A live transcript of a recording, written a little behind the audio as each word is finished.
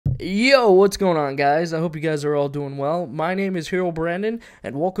Yo, what's going on, guys? I hope you guys are all doing well. My name is Hero Brandon,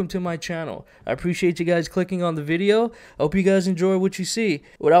 and welcome to my channel. I appreciate you guys clicking on the video. I hope you guys enjoy what you see.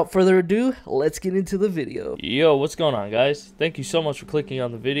 Without further ado, let's get into the video. Yo, what's going on, guys? Thank you so much for clicking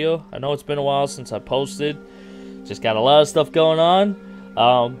on the video. I know it's been a while since I posted. Just got a lot of stuff going on.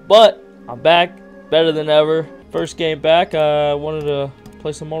 But I'm back, better than ever. First game back, I wanted to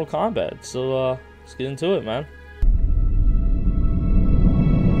play some Mortal Kombat. So let's get into it, man.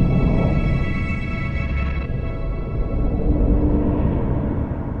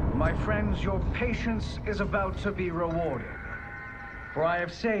 My friends, your patience is about to be rewarded, for I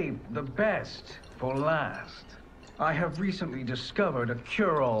have saved the best for last. I have recently discovered a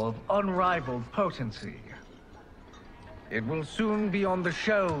cure-all of unrivaled potency. It will soon be on the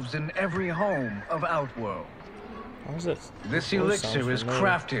shelves in every home of Outworld. What is this? This elixir is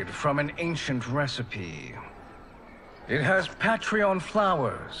crafted from an ancient recipe. It has Patreon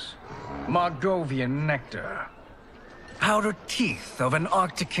flowers, Margovian nectar, powdered teeth of an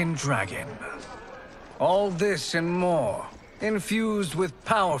Arctican dragon. All this and more, infused with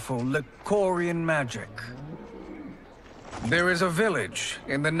powerful Licorian magic. There is a village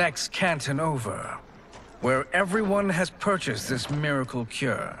in the next canton over, where everyone has purchased this miracle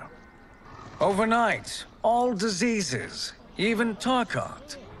cure. Overnight, all diseases, even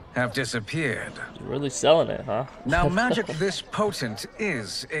Tarkat, have disappeared. You're really selling it, huh? Now, magic this potent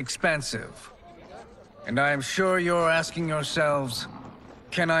is expensive. And I am sure you're asking yourselves,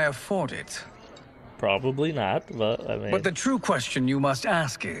 can I afford it? Probably not, but I mean... But the true question you must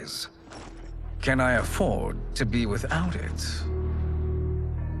ask is, can I afford to be without it?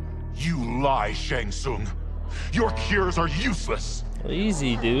 You lie, Shang Tsung. Your cures are useless.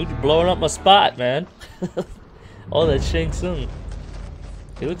 Easy, dude. You're blowing up my spot, man. Oh, that Shang Tsung.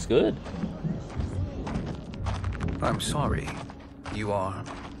 He looks good. I'm sorry. You are?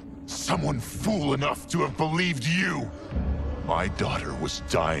 Someone fool enough to have believed you. My daughter was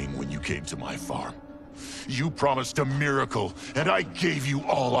dying when you came to my farm. You promised a miracle, and I gave you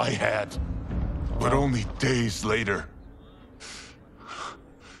all I had. But only days later,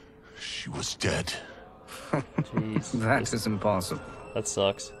 she was dead. Jeez. That is impossible. That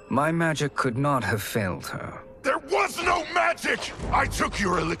sucks. My magic could not have failed her. There was no magic! I took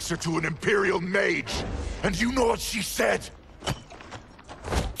your elixir to an Imperial mage, and you know what she said?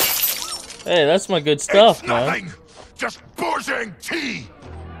 Hey, that's my good stuff, It's man. nothing! Just Borjang tea!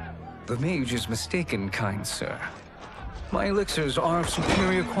 The mage is mistaken, kind sir. My elixirs are of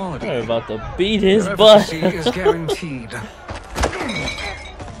superior quality. They're about to beat his Your butt. efficacy is guaranteed.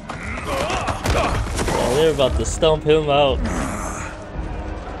 Oh, they're about to stump him out.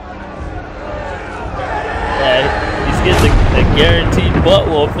 Yeah, he's getting a guaranteed butt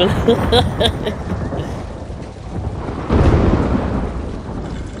whooping.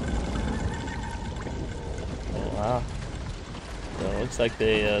 Oh, wow. So it looks like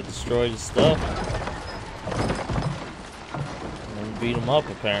they destroyed his stuff. And beat him up,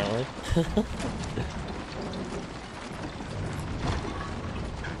 apparently.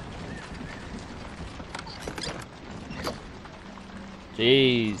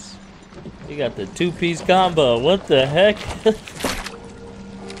 Jeez. You got the two-piece combo. What the heck? Is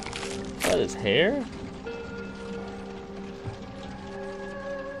that his hair?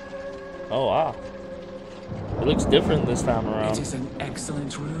 Oh, wow. It looks different this time around. It is an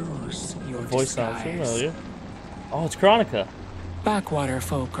excellent ruse, your Voice sounds disguise. familiar. Oh, it's Chronica. Backwater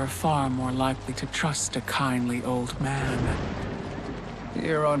folk are far more likely to trust a kindly old man.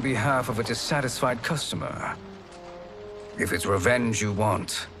 Here on behalf of a dissatisfied customer. If it's revenge you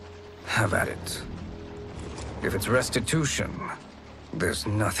want, have at it. If it's restitution, there's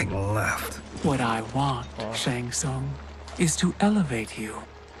nothing left. What I want, Shang Tsung, is to elevate you,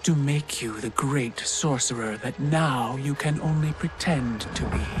 to make you the great sorcerer that now you can only pretend to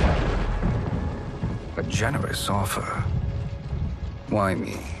be. A generous offer. Why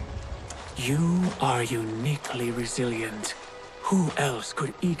me? You are uniquely resilient. Who else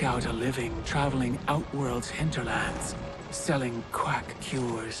could eke out a living traveling Outworld's hinterlands, selling quack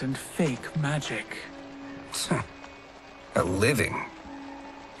cures and fake magic? A living.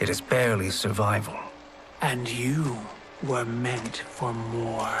 It is barely survival. And you were meant for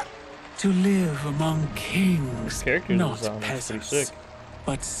more. To live among kings, Character not design is pretty peasants. sick.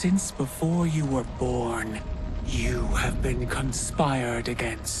 But since before you were born, you have been conspired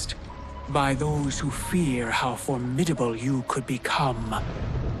against by those who fear how formidable you could become.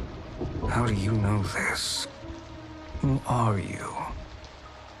 How do you know this? Who are you?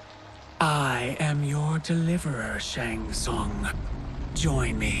 I am your deliverer, Shang Tsung.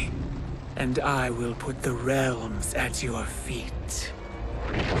 Join me, and I will put the realms at your feet.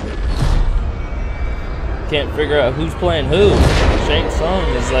 can't figure out who's playing who. Shang Tsung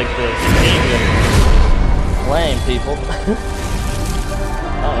is like the king of playing people.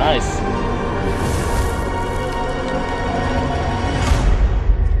 Oh, nice.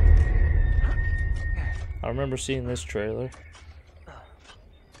 I remember seeing this trailer.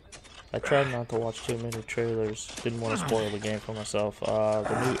 I tried not to watch too many trailers. Didn't want to spoil the game for myself.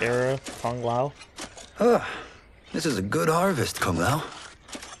 The new era, Kung Lao. This is a good harvest, Kung Lao.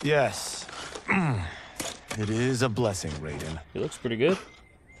 Yes. It is a blessing, Raiden. He looks pretty good.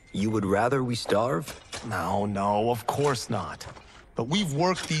 You would rather we starve? No, of course not. But we've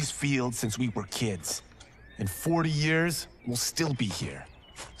worked these fields since we were kids. In 40 years, we'll still be here.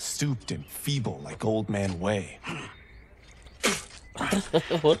 Stooped and feeble like Old Man Wei.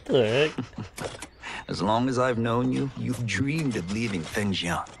 What the heck? As long as I've known you, you've dreamed of leaving things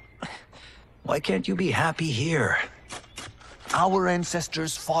young. Why can't you be happy here? Our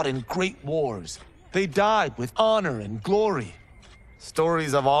ancestors fought in great wars. They died with honor and glory.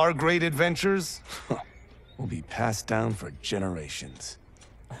 Stories of our great adventures will be passed down for generations.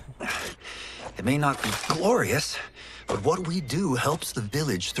 It may not be glorious, but what we do helps the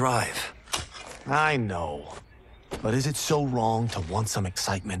village thrive. I know. But is it so wrong to want some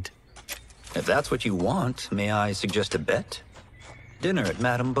excitement? If that's what you want, may I suggest a bet? Dinner at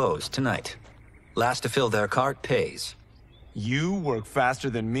Madame Beau's tonight. Last to fill their cart pays. You work faster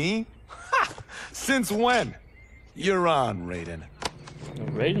than me? Ha! Since when? You're on, Raiden.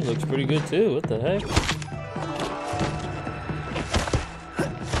 Raiden looks pretty good too. What the heck?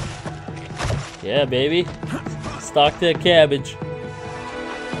 Yeah, baby. Stock that cabbage.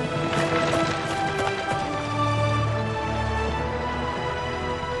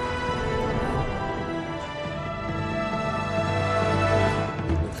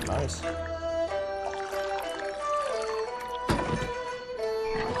 Nice.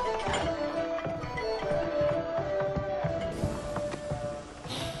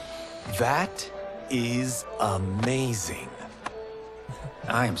 That is amazing.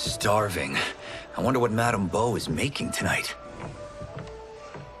 I am starving. I wonder what Madame Beau is making tonight.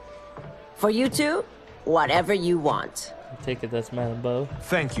 For you two, whatever you want. I take it that's Madame Beau.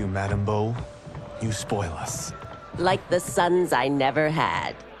 Thank you, Madame Beau. You spoil us. Like the sons I never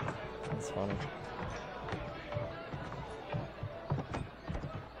had. That's funny.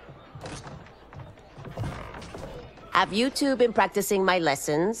 Have you two been practicing my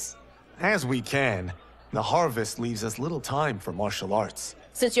lessons? As we can. The harvest leaves us little time for martial arts.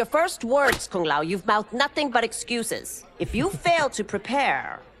 Since your first words, Kung Lao, you've mouthed nothing but excuses. If you fail to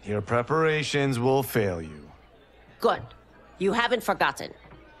prepare... Your preparations will fail you. Good. You haven't forgotten.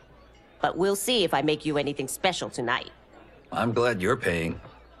 But we'll see if I make you anything special tonight. I'm glad you're paying.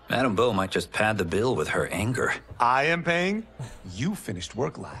 Madame Beau might just pad the bill with her anger. I am paying? You finished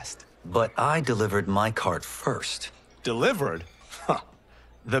work last. But I delivered my cart first. Delivered? Huh.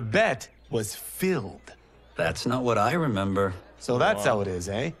 The bet was filled. That's not what I remember. So that's how it is,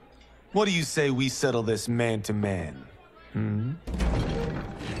 eh? What do you say we settle this man to man? Hmm?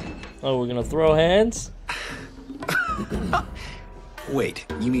 Oh, we're gonna throw hands? Wait,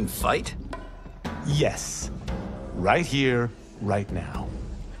 you mean fight? Yes. Right here, right now.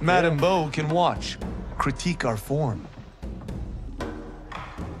 Madame Beau can watch, critique our form.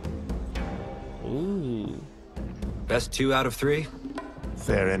 Ooh. Best 2 out of 3?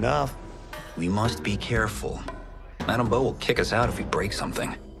 Fair enough. We must be careful. Madame Beau will kick us out if we break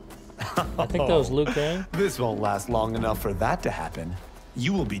something. I think that was Liu Kang. This won't last long enough for that to happen.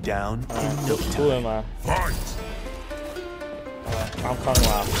 You will be down in no time. Who am I? Fight! I'm Kung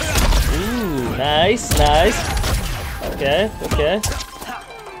Lao. Ooh, nice, nice. Okay, okay.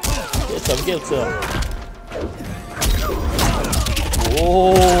 Get some, get some.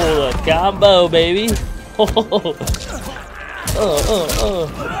 Oh, the combo, baby.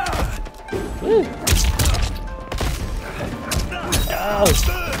 Woo. Ow.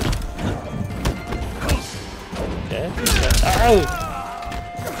 Okay. Ow.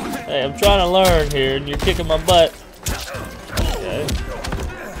 Hey, I'm trying to learn here, and you're kicking my butt. Okay.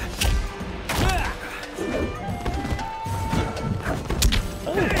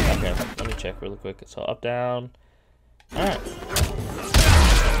 Oh, okay. Let me check really quick. So up, down. All right.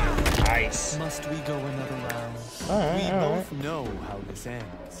 Nice. Must we go another round? All right. We All both know how this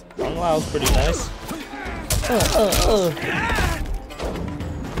ends. Kung Lao's pretty nice.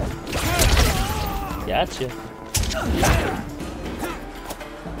 Gotcha.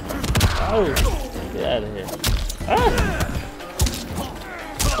 Oh, get out of here. Ah!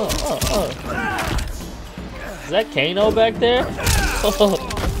 Is that Kano back there? On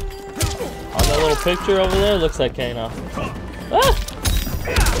that little picture over there, looks like Kano. Ah!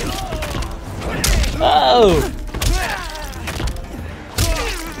 Oh!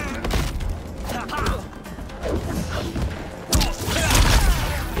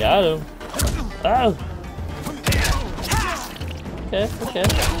 Got him. Oh! Okay, okay.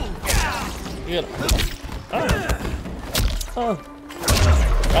 Get him. Oh. Oh.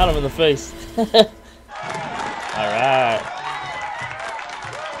 Got him in the face. Alright.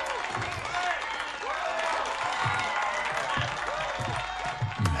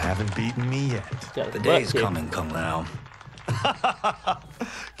 You haven't beaten me yet. The day's coming, Kung Lao.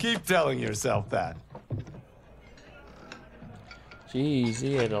 Keep telling yourself that. Jeez,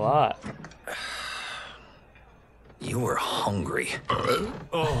 he ate a lot. You were hungry.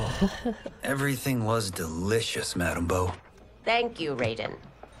 Everything was delicious, Madame Bo. Thank you, Raiden.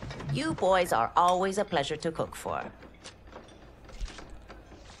 You boys are always a pleasure to cook for.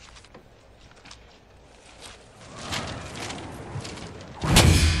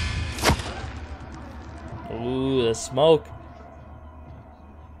 Ooh, the smoke.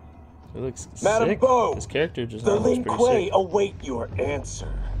 It looks Madame sick. Bo, This character just the looks Lin pretty Kuei sick. await your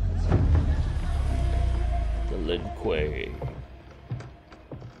answer. The Lin Kuei.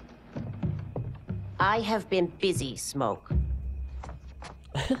 I have been busy, Smoke.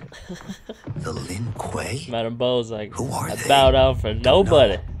 The Lin Kuei? Madame Bo's like, Who are I they? bow down for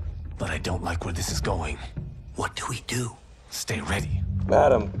nobody. But I don't like where this is going. What do we do? Stay ready.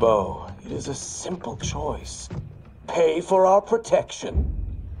 Madame Bo, it is a simple choice. Pay for our protection,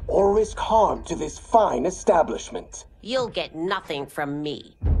 or risk harm to this fine establishment. You'll get nothing from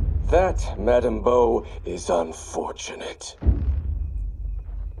me. That, Madame Bo, is unfortunate.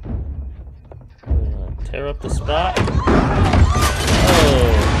 Tear up the spot.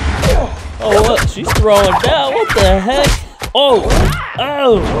 Oh. Oh, what? She's throwing down. What the heck? Oh.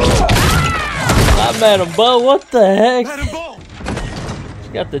 Oh. Not Madame Bo. What the heck? Madame Bo! She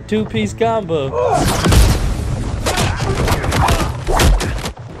got the two-piece combo.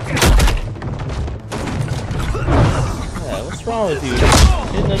 Yeah, what's wrong with you?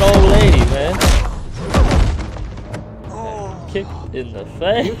 Hitting an old lady, man. Kick in the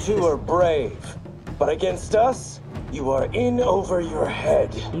face. You two are brave, but against us, you are in over your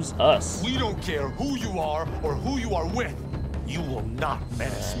head. Who's us? We don't care who you are or who you are with. You will not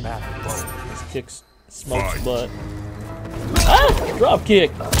menace Madame Bo. This kicks Smoke's butt. Ah! Drop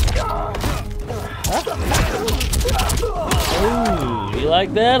kick. Huh? Ooh, you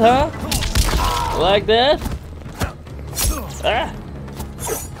like that, huh? You like that? Ah!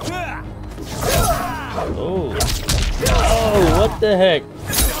 Oh. Oh, what the heck?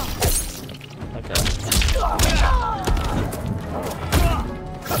 Okay.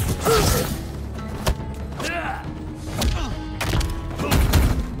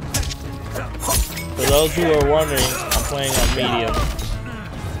 For those who are wondering, I'm playing on medium.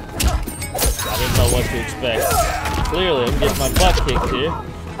 I didn't know what to expect. Clearly, I'm getting my butt kicked here.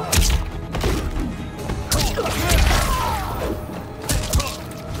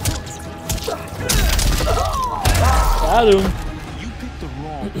 Got him. You picked the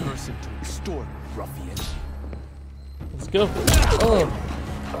wrong person to extort, ruffian. Let's go. Oh.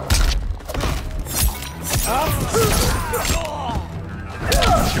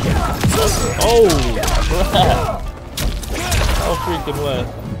 Oh, crap. Oh, freaking way.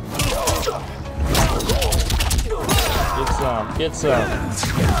 Get some, get some.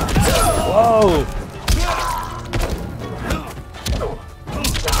 Whoa.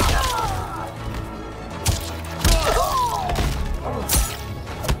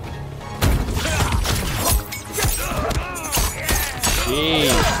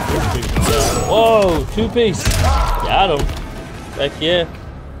 Jeez. Whoa, two-piece. Got him. Heck yeah.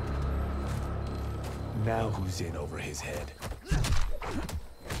 Now who's in over his head?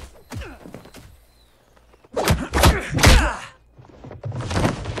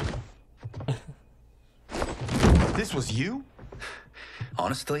 This was you?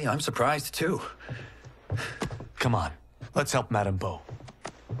 Honestly, I'm surprised too. Come on, let's help Madame Bo.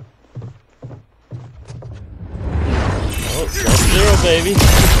 Oh, Sub-Zero, baby.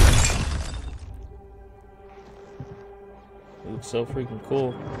 Looks so freaking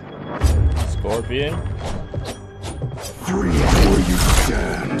cool. Scorpion. Free where you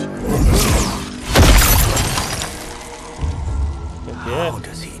stand. Heck How yeah.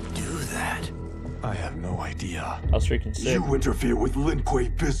 does he do that? I have no idea. I was freaking sick. You interfere with Lin Kuei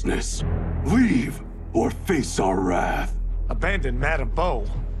business. Leave or face our wrath. Abandon Madame Bo.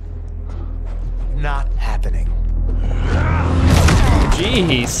 Not happening.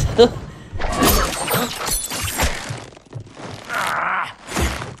 Jeez.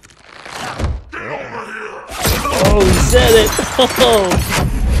 Oh, he said it. Oh.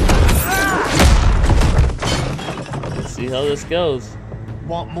 this goes.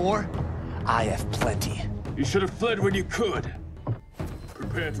 Want more? I have plenty. You should have fled when you could.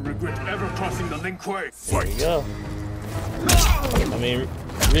 Prepare to regret ever crossing the Lin Kuei. There you go. I mean,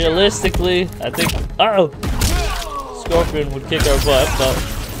 realistically, I think. Uh oh! Scorpion would kick our butt, but.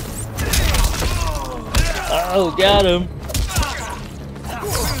 Oh, got him!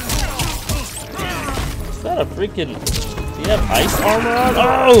 Is that a freaking. Do you have ice armor on?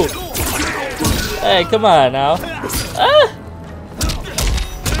 Oh! Hey, come on now. Ah!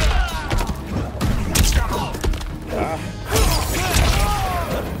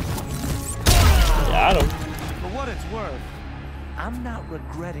 Got him. For what it's worth, I'm not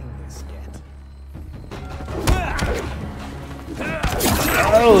regretting this yet.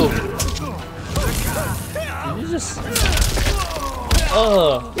 Oh! Did you just...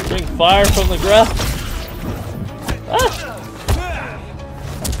 bring fire from the ground? Ah!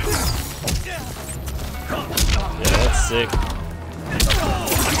 Yeah, that's sick.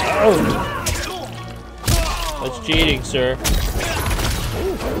 Oh! That's cheating, sir.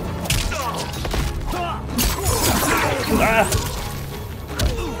 Ah!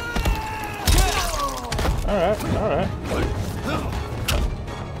 Alright, alright.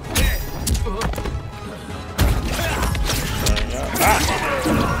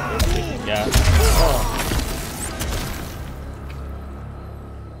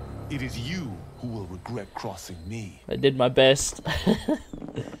 It is you who will regret crossing me. I did my best.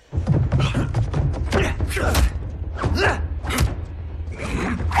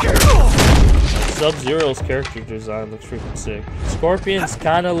 Sub-Zero's character design looks freaking sick. Scorpion's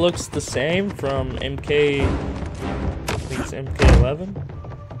kind of looks the same from MK... I think it's MK11.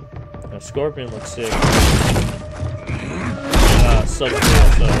 Scorpion looks sick. Sub-Zero,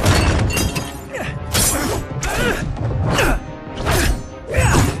 so...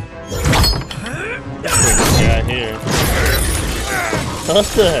 Guy here. What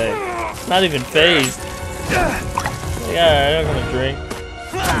the heck? Not even phased. Like, alright, I'm gonna drink.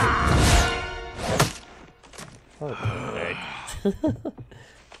 What the heck?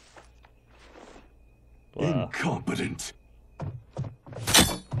 Wow. Incompetent.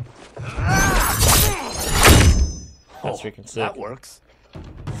 That's freaking sick. That works.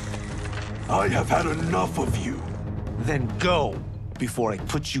 I have had enough of you. Then go, before I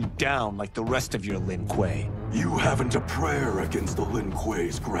put you down like the rest of your Lin Kuei. You haven't a prayer against the Lin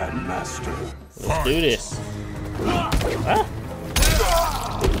Kuei's Grand Master. Let's do this. Ah.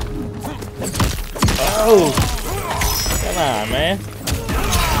 Oh! Come on, man.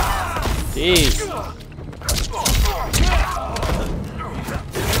 Jeez.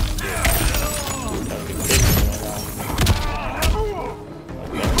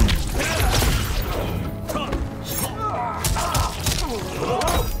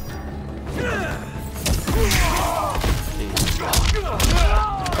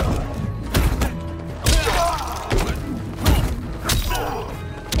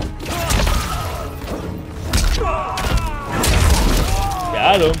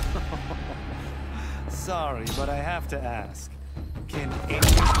 Got him. Sorry, but I have to ask. Can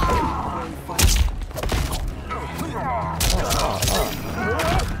anyone fight?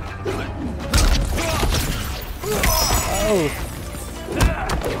 Oh.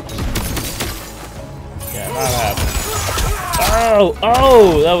 Yeah, not happening. Oh,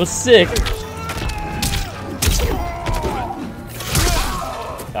 oh, that was sick.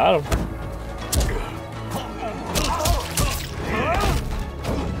 Got him.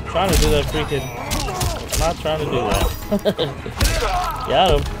 Trying to do that freaking. Not trying to do that. Got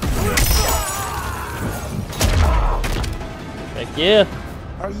him. Heck yeah.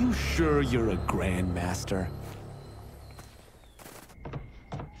 Are you sure you're a grandmaster?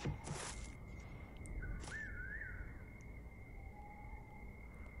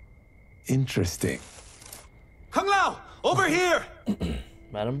 Interesting. Kung Lao, over here!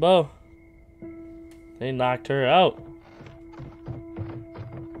 Madam Bo. They knocked her out.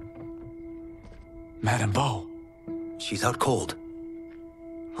 Madam Bo. She's out cold.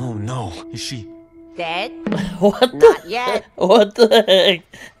 Oh no, is she... Dead? What Not the yet. What the heck?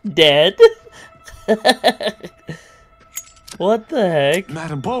 Dead? What the heck?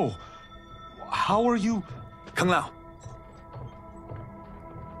 Madam Bo, how are you... Kung Lao.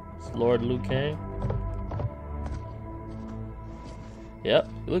 It's Lord Liu Kang. Yep,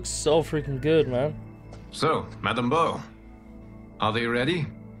 he looks so freaking good, man. So, Madame Bo, are they ready?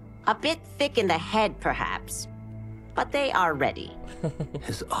 A bit thick in the head, perhaps. But they are ready.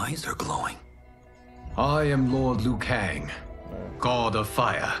 His eyes are glowing. I am Lord Liu Kang, God of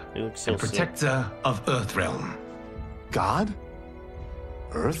Fire, He looks so and Protector of Earthrealm. God?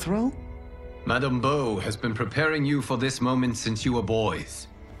 Earthrealm? Madame Beau has been preparing you for this moment since you were boys.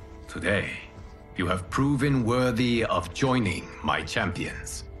 Today, you have proven worthy of joining my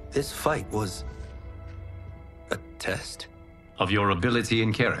champions. This fight was a test? Of your ability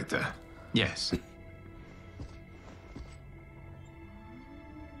and character, yes.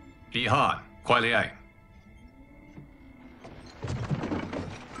 Ihan, Kuai Liang.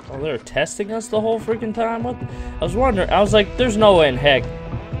 Oh, they're testing us the whole freaking time? What? I was wondering. I was like, there's no way in heck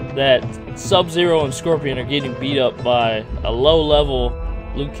that Sub-Zero and Scorpion are getting beat up by a low-level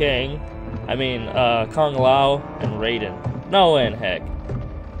Liu Kang. I mean, Kung Lao and Raiden. No way in heck.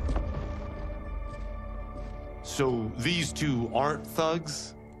 So these two aren't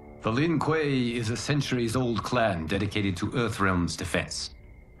thugs? The Lin Kuei is a centuries-old clan dedicated to Earthrealm's defense.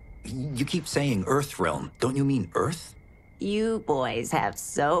 You keep saying Earthrealm. Don't you mean Earth? You boys have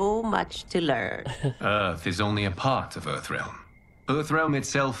so much to learn. Earth is only a part of Earthrealm. Earthrealm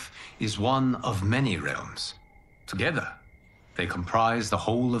itself is one of many realms. Together, they comprise the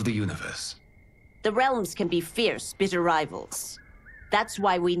whole of the universe. The realms can be fierce, bitter rivals. That's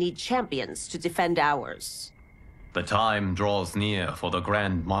why we need champions to defend ours. The time draws near for the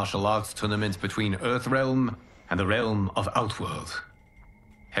grand martial arts tournament between Earthrealm and the realm of Outworld.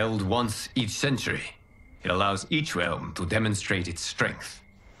 Held once each century, it allows each realm to demonstrate its strength.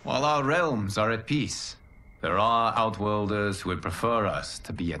 While our realms are at peace, there are Outworlders who would prefer us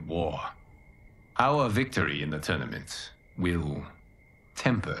to be at war. Our victory in the tournament will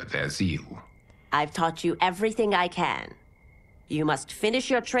temper their zeal. I've taught you everything I can. You must finish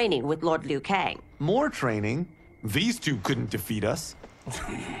your training with Lord Liu Kang. More training? These two couldn't defeat us.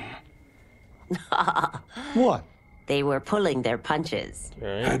 What? They were pulling their punches.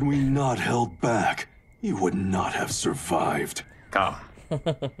 Right. Had we not held back, you would not have survived. Come.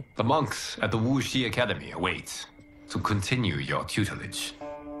 The monks at the Wuxi Academy await to continue your tutelage.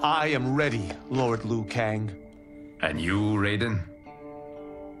 I am ready, Lord Liu Kang. And you, Raiden?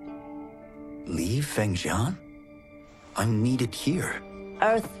 Leave Fengjian? I'm needed here.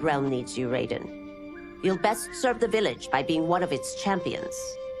 Earthrealm needs you, Raiden. You'll best serve the village by being one of its champions.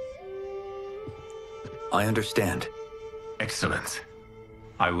 I understand. Excellent.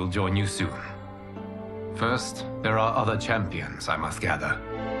 I will join you soon. First, there are other champions I must gather.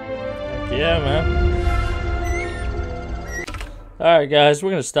 Yeah, man. Alright, guys,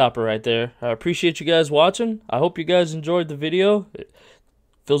 we're going to stop it right there. I appreciate you guys watching. I hope you guys enjoyed the video. It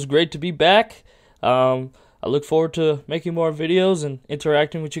feels great to be back. I look forward to making more videos and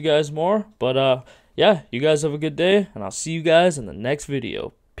interacting with you guys more. But, yeah, you guys have a good day, and I'll see you guys in the next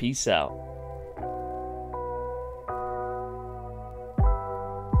video. Peace out.